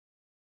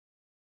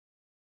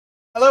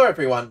Hello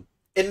everyone.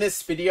 In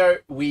this video,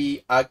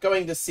 we are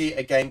going to see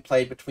a game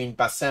played between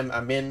Bassem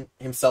Amin,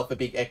 himself a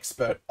big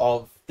expert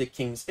of the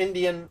King's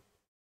Indian,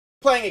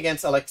 playing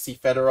against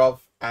Amin-Fedorov,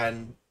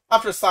 and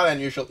after a slightly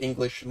unusual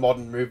English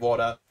modern move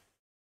order,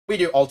 we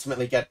do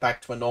ultimately get back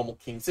to a normal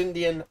King's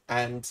Indian,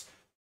 and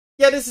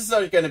yeah, this is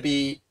going to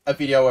be a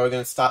video where we're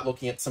going to start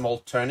looking at some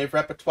alternative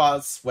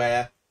repertoires,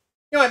 where,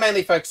 I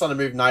mainly focus on the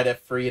move knight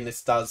f3, and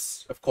this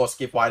does, of course,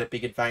 give white a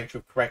big advantage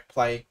with correct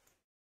play.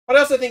 But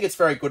I also think it's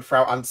very good for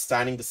our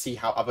understanding to see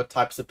how other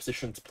types of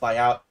positions play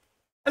out.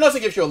 And also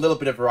gives you a little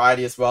bit of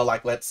variety as well.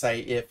 Like, let's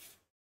say if,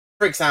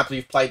 for example,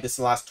 you've played this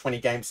in the last 20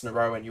 games in a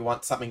row and you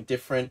want something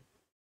different.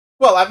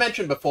 Well, I've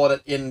mentioned before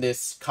that in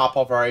this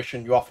Karpov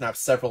variation, you often have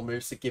several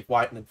moves that give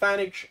white an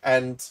advantage.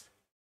 And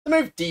the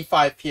move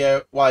d5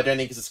 here, while I don't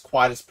think is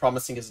quite as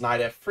promising as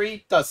knight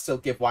f3, does still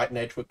give white an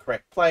edge with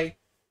correct play.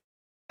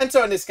 And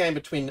so in this game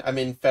between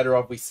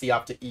Amin-Fedorov, we see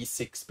after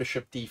e6,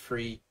 bishop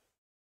d3,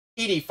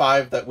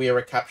 ed5 that we are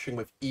recapturing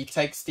with e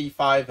takes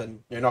d5,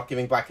 and you're not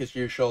giving black his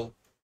usual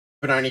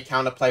Benoni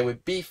counterplay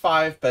with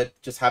b5, but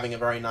just having a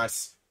very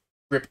nice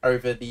grip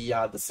over the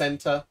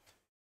center.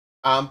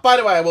 By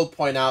the way, I will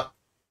point out,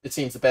 it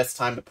seems the best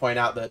time to point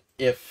out that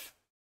if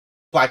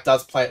black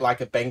does play it like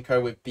a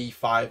Benko with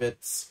b5,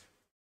 it's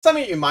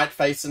something you might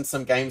face in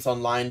some games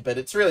online, but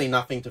it's really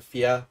nothing to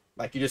fear.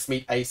 Like, you just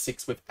meet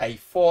a6 with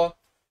a4,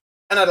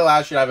 and that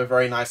allows you to have a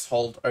very nice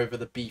hold over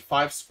the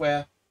b5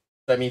 square.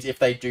 So that means if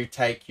they do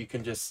take, you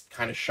can just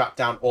kind of shut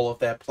down all of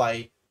their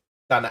play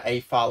down to A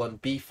file and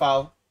B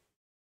file.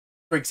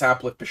 For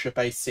example, if bishop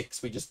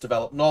A6, we just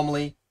develop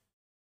normally.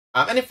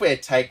 And if we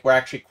take, we're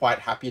actually quite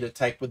happy to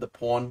take with the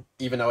pawn,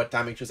 even though it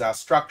damages our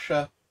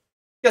structure.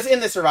 Because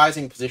in this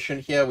arising position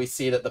here, we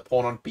see that the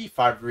pawn on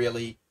B5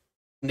 really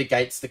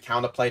negates the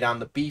counterplay down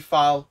the B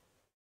file.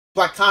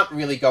 Black can't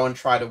really go and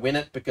try to win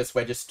it because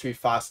we're just too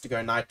fast to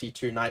go knight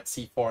D2, knight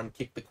C4 and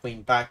kick the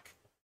queen back.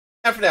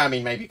 And for now, I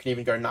mean, maybe you can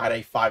even go knight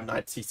a5,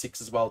 knight c6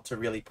 as well to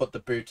really put the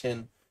boot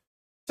in.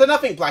 So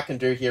nothing black can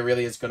do here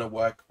really is going to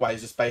work, while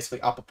he's just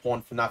basically up a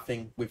pawn for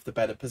nothing with the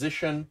better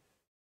position.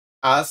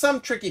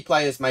 Some tricky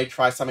players may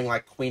try something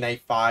like queen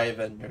a5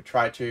 and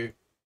try to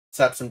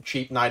set up some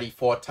cheap knight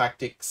e4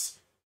 tactics.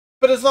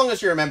 But as long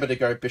as you remember to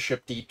go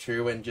bishop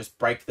d2 and just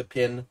break the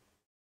pin,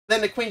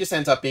 then the queen just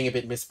ends up being a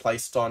bit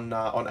misplaced on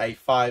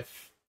a5.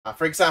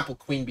 For example,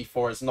 queen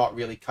b4 is not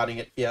really cutting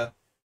it here.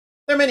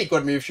 There are many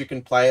good moves you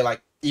can play,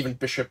 like even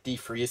bishop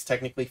d3 is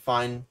technically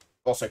fine.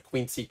 Also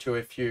queen c2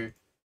 if you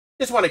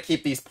just want to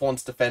keep these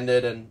pawns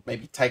defended and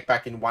maybe take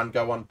back in one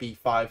go on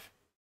b5.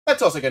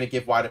 That's also going to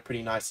give white a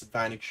pretty nice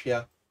advantage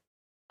here.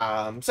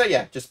 So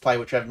yeah, just play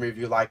whichever move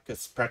you like,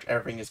 because pretty much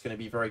everything is going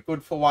to be very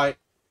good for white.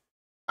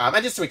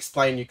 And just to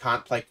explain, you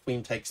can't play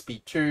queen takes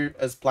b2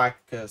 as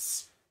black,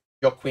 because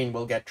your queen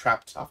will get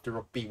trapped after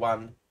rook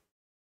b1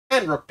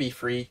 and rook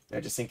b3,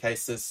 just in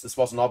case this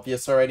wasn't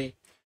obvious already.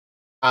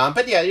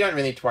 But yeah, you don't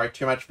really need to worry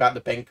too much about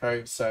the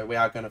Benko, so we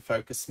are going to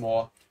focus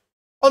more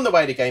on the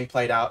way the game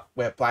played out,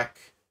 where black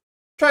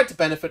tried to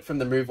benefit from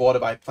the move order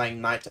by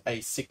playing knight to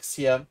a6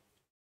 here.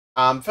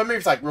 For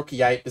moves like rook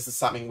e8, this is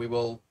something we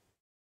will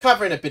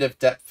cover in a bit of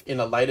depth in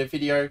a later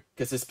video,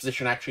 because this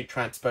position actually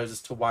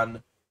transposes to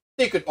one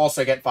that you could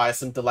also get via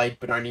some delayed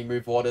Benoni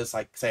move orders,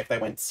 like say if they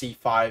went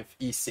c5,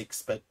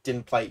 e6, but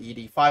didn't play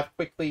ed5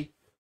 quickly.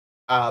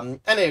 And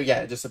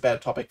yeah, just a better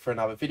topic for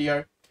another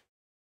video.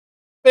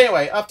 But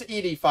anyway, after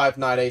ed5,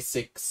 knight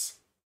a6,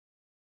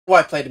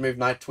 white played the move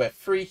knight to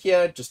f3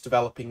 here, just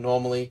developing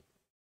normally.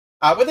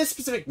 With this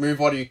specific move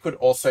order, you could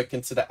also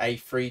consider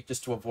a3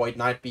 just to avoid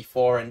knight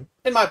b4, and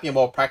it might be a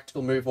more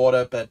practical move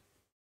order, but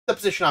the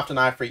position after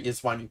knight f3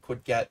 is one you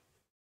could get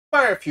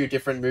by a few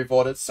different move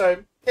orders,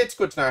 so it's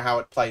good to know how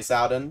it plays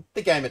out, and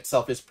the game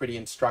itself is pretty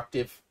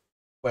instructive,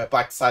 where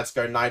black decides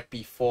to go knight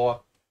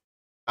b4.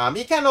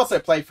 You can also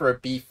play for a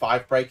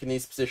b5 break in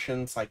these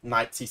positions, like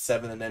knight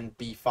c7 and then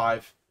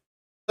b5.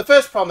 The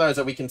first problem, though, is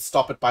that we can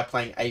stop it by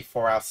playing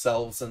a4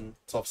 ourselves and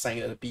sort of saying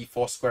that a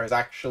b4 square is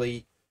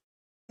actually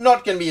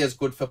not going to be as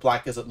good for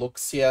black as it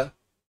looks here.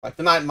 Like,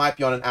 the knight might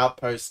be on an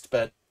outpost,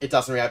 but it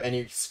doesn't really have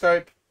any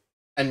scope.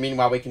 And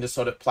meanwhile, we can just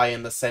sort of play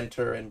in the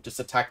center and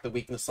just attack the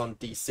weakness on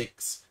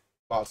d6.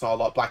 Well, it's not a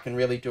lot black can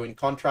really do in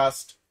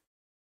contrast.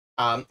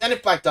 And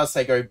if black does,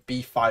 say, go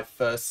b5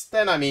 first,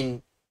 then, I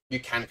mean, you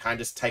can kind of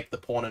just take the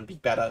pawn and be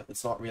better.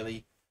 It's not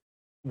really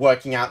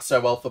working out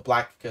so well for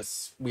black,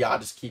 because we are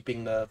just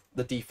keeping the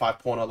d5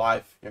 pawn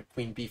alive,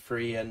 queen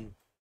b3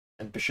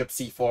 and bishop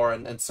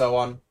c4 and so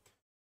on.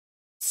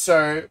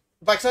 So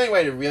black's only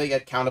way to really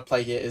get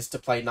counterplay here is to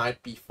play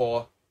knight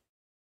b4,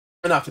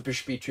 and after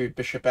bishop b2,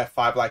 bishop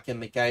f5 like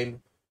in the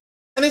game.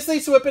 And this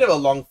leads to a bit of a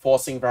long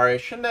forcing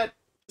variation that,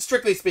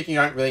 strictly speaking,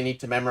 you don't really need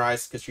to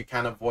memorize, because you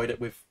can avoid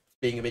it with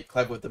being a bit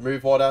clever with the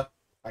move order,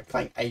 like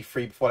playing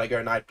a3 before they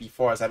go knight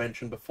b4, as I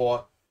mentioned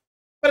before.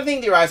 But I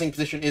think the rising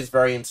position is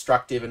very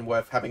instructive and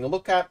worth having a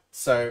look at.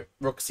 So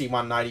rook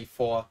c1, knight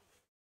e4.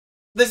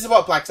 This is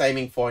what black's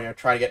aiming for,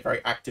 try to get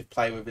very active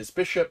play with his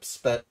bishops,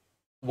 but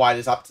white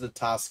is up to the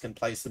task and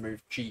plays the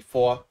move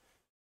g4.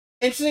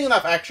 Interesting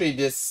enough, actually,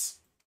 this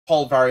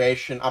whole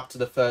variation up to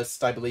the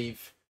first, I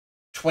believe,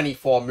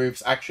 24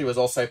 moves actually was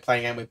also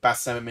playing in with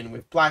Bassem Amin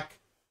with black,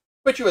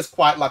 which he was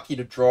quite lucky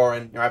to draw,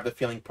 and I have the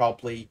feeling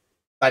probably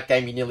that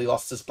game he nearly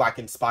lost as black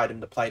inspired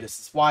him to play this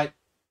as white.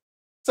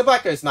 So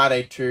black goes knight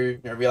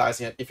a2,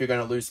 realizing that if you're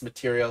going to lose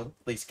material,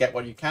 at least get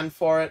what you can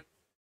for it.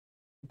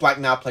 Black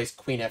now plays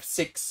queen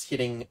f6,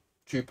 hitting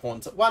 2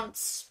 pawns at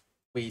once.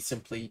 We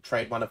simply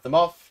trade one of them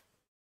off.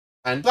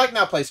 And black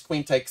now plays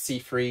queen takes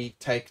c3,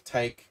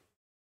 take.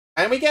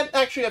 And we get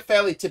actually a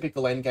fairly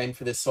typical endgame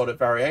for this sort of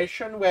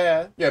variation,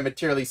 where,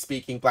 materially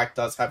speaking, black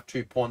does have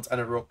 2 pawns and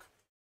a rook,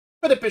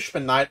 but a bishop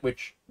and knight,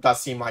 which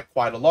does seem like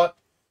quite a lot.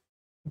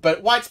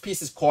 But white's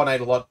pieces coordinate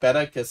a lot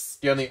better, because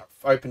the only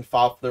open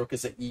file for the rook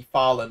is an e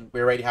file, and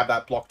we already have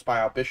that blocked by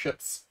our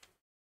bishops.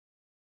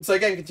 So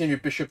again, continue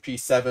bishop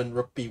g7,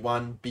 rook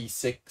b1,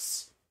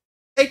 b6.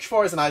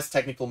 h4 is a nice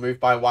technical move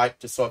by white,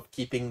 just sort of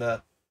keeping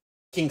the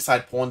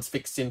kingside pawns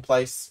fixed in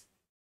place.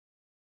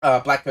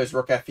 Black goes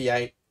rook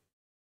fe8,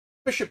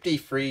 bishop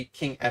d3,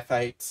 king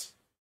f8.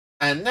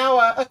 And now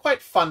a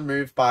quite fun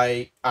move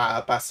by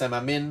Bassem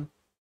Amin.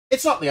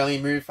 It's not the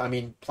only move. I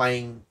mean,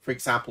 playing, for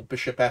example,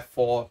 bishop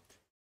f4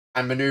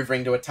 and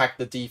maneuvering to attack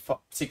the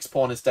d6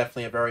 pawn is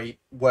definitely a very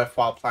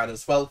worthwhile plan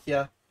as well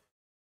here.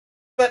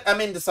 But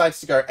Amin decides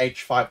to go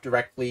h5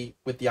 directly,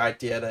 with the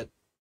idea that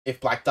if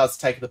black does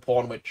take the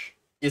pawn, which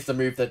is the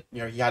move that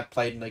he had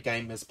played in a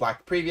game as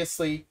black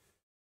previously,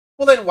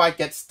 well then white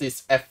gets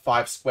this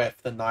f5 square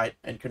for the knight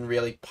and can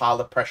really pile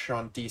the pressure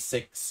on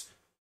d6.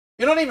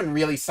 You're not even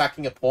really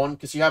sacking a pawn,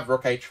 because you have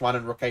rook h1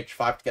 and rook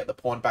h5 to get the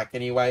pawn back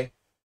anyway.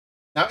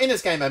 Now, in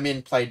his game,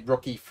 Amin played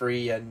rook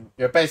e3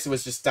 and basically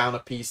was just down a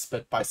piece,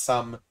 but by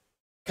some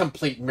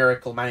complete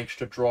miracle managed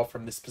to draw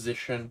from this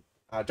position.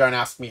 Don't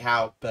ask me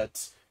how,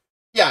 but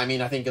yeah, I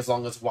mean, I think as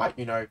long as white,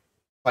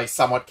 plays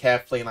somewhat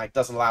carefully and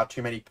doesn't allow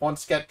too many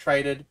pawns to get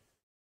traded,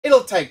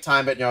 it'll take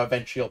time, but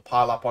eventually you'll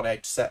pile up on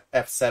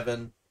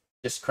f7,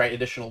 just create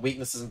additional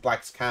weaknesses in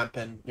black's camp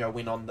and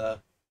win on the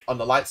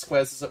light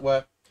squares, as it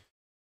were.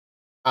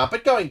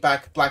 But going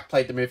back, black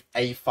played the move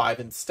a5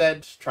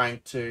 instead, trying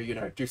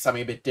to, do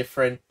something a bit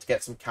different to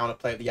get some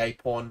counterplay of the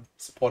a-pawn,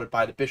 supported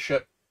by the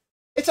bishop.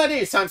 It's an idea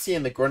you sometimes see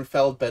in the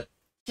Grunfeld, but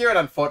here it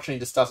unfortunately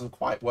just doesn't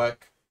quite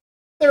work.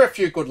 There are a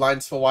few good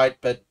lines for white,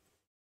 but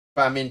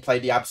Amin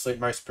played the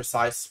absolute most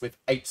precise with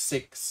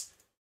h6,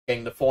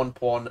 getting the fawn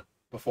pawn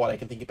before they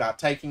can think about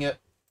taking it.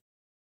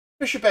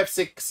 Bishop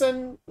f6,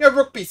 and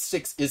rook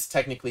b6 is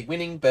technically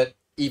winning, but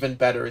even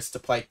better is to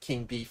play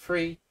king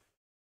b3,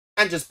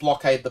 and just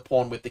blockade the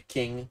pawn with the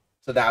king.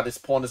 So now this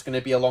pawn is going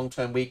to be a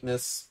long-term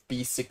weakness.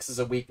 b6 is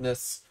a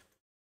weakness.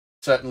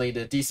 Certainly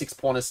the d6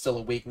 pawn is still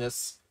a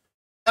weakness.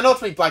 And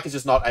ultimately black is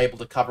just not able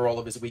to cover all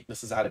of his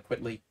weaknesses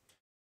adequately.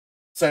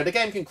 So the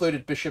game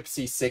concluded bishop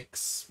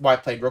c6.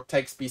 White played rook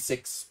takes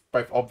b6,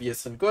 both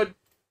obvious and good.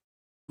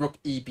 Rook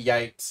e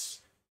b8.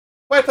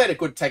 White played a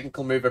good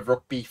technical move of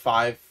rook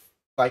b5.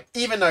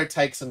 Even though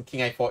takes and king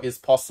a4 is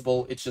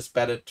possible, it's just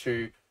better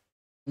to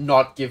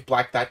not give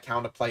black that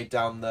counterplay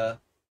down the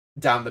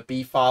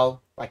b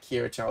file.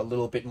 Here it's a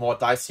little bit more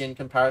dicey in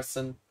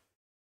comparison.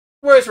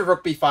 Whereas with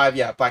rook b5,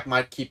 yeah, black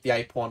might keep the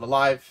a pawn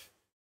alive,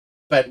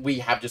 but we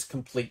have just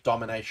complete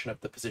domination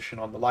of the position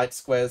on the light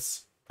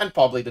squares, and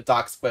probably the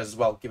dark squares as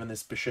well, given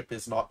this bishop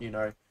is not,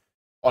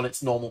 on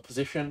its normal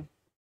position,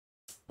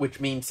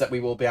 which means that we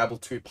will be able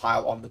to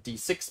pile on the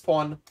d6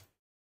 pawn,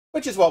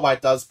 which is what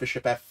white does.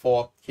 Bishop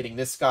f4, hitting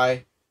this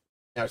guy.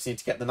 Now it's need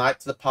to get the knight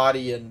to the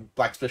party, and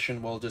black's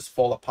position will just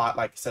fall apart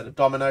like a set of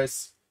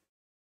dominoes.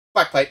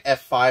 Black played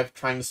f5,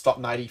 trying to stop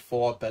knight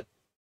e4, but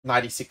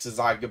knight e6 is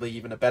arguably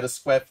even a better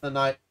square for the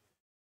knight.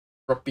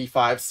 Rook b5,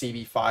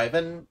 cb5,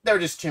 and there are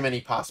just too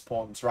many passed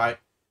pawns, right?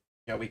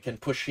 We can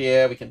push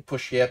here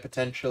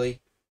potentially.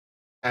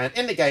 And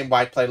in the game,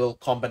 white played a little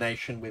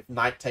combination with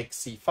knight takes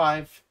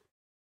c5.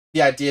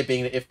 The idea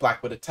being that if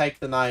black were to take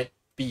the knight,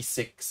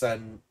 b6,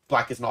 and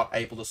black is not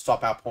able to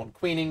stop our pawn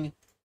queening,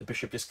 the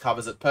bishop just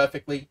covers it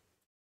perfectly.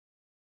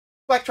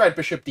 Black tried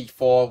bishop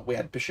d4, we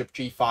had bishop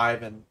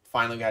g5, and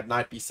finally we had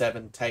knight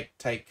b7,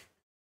 take,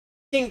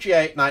 king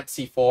g8, knight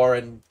c4,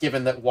 and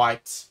given that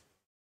white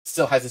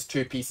still has his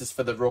 2 pieces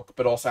for the rook,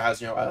 but also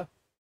has, a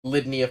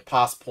litany of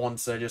passed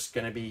pawns that are just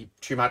going to be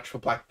too much for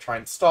black to try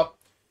and stop,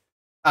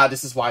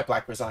 this is why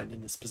black resigned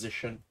in this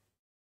position.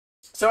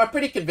 So a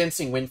pretty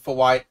convincing win for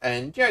white,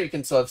 and, you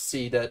can sort of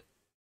see that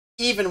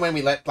even when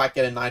we let black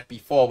get a knight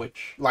b4,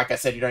 which, like I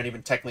said, you don't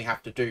even technically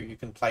have to do, you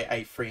can play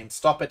a3 and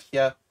stop it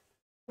here,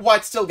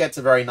 white still gets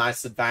a very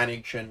nice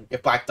advantage, and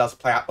if black does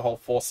play out the whole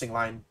forcing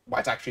line,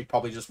 white's actually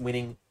probably just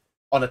winning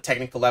on a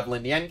technical level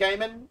in the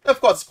endgame, and of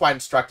course it's quite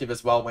instructive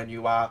as well when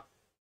you are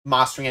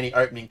mastering any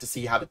opening to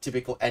see how the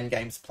typical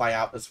endgames play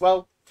out as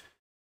well.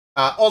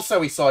 Also,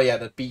 we saw,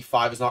 that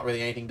b5 is not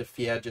really anything to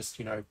fear, just,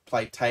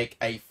 play take,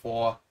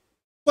 a4,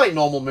 play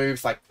normal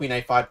moves like queen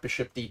a5,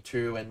 bishop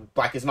d2, and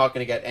black is not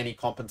going to get any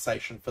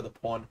compensation for the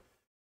pawn.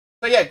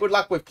 So yeah, good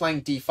luck with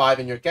playing d5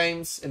 in your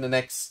games. In the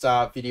next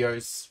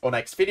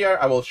next video,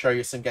 I will show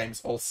you some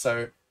games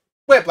also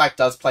where black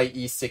does play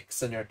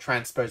e6 and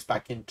transpose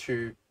back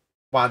into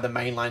one of the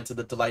main lines of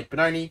the Delayed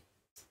Benoni.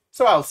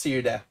 So I'll see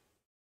you there.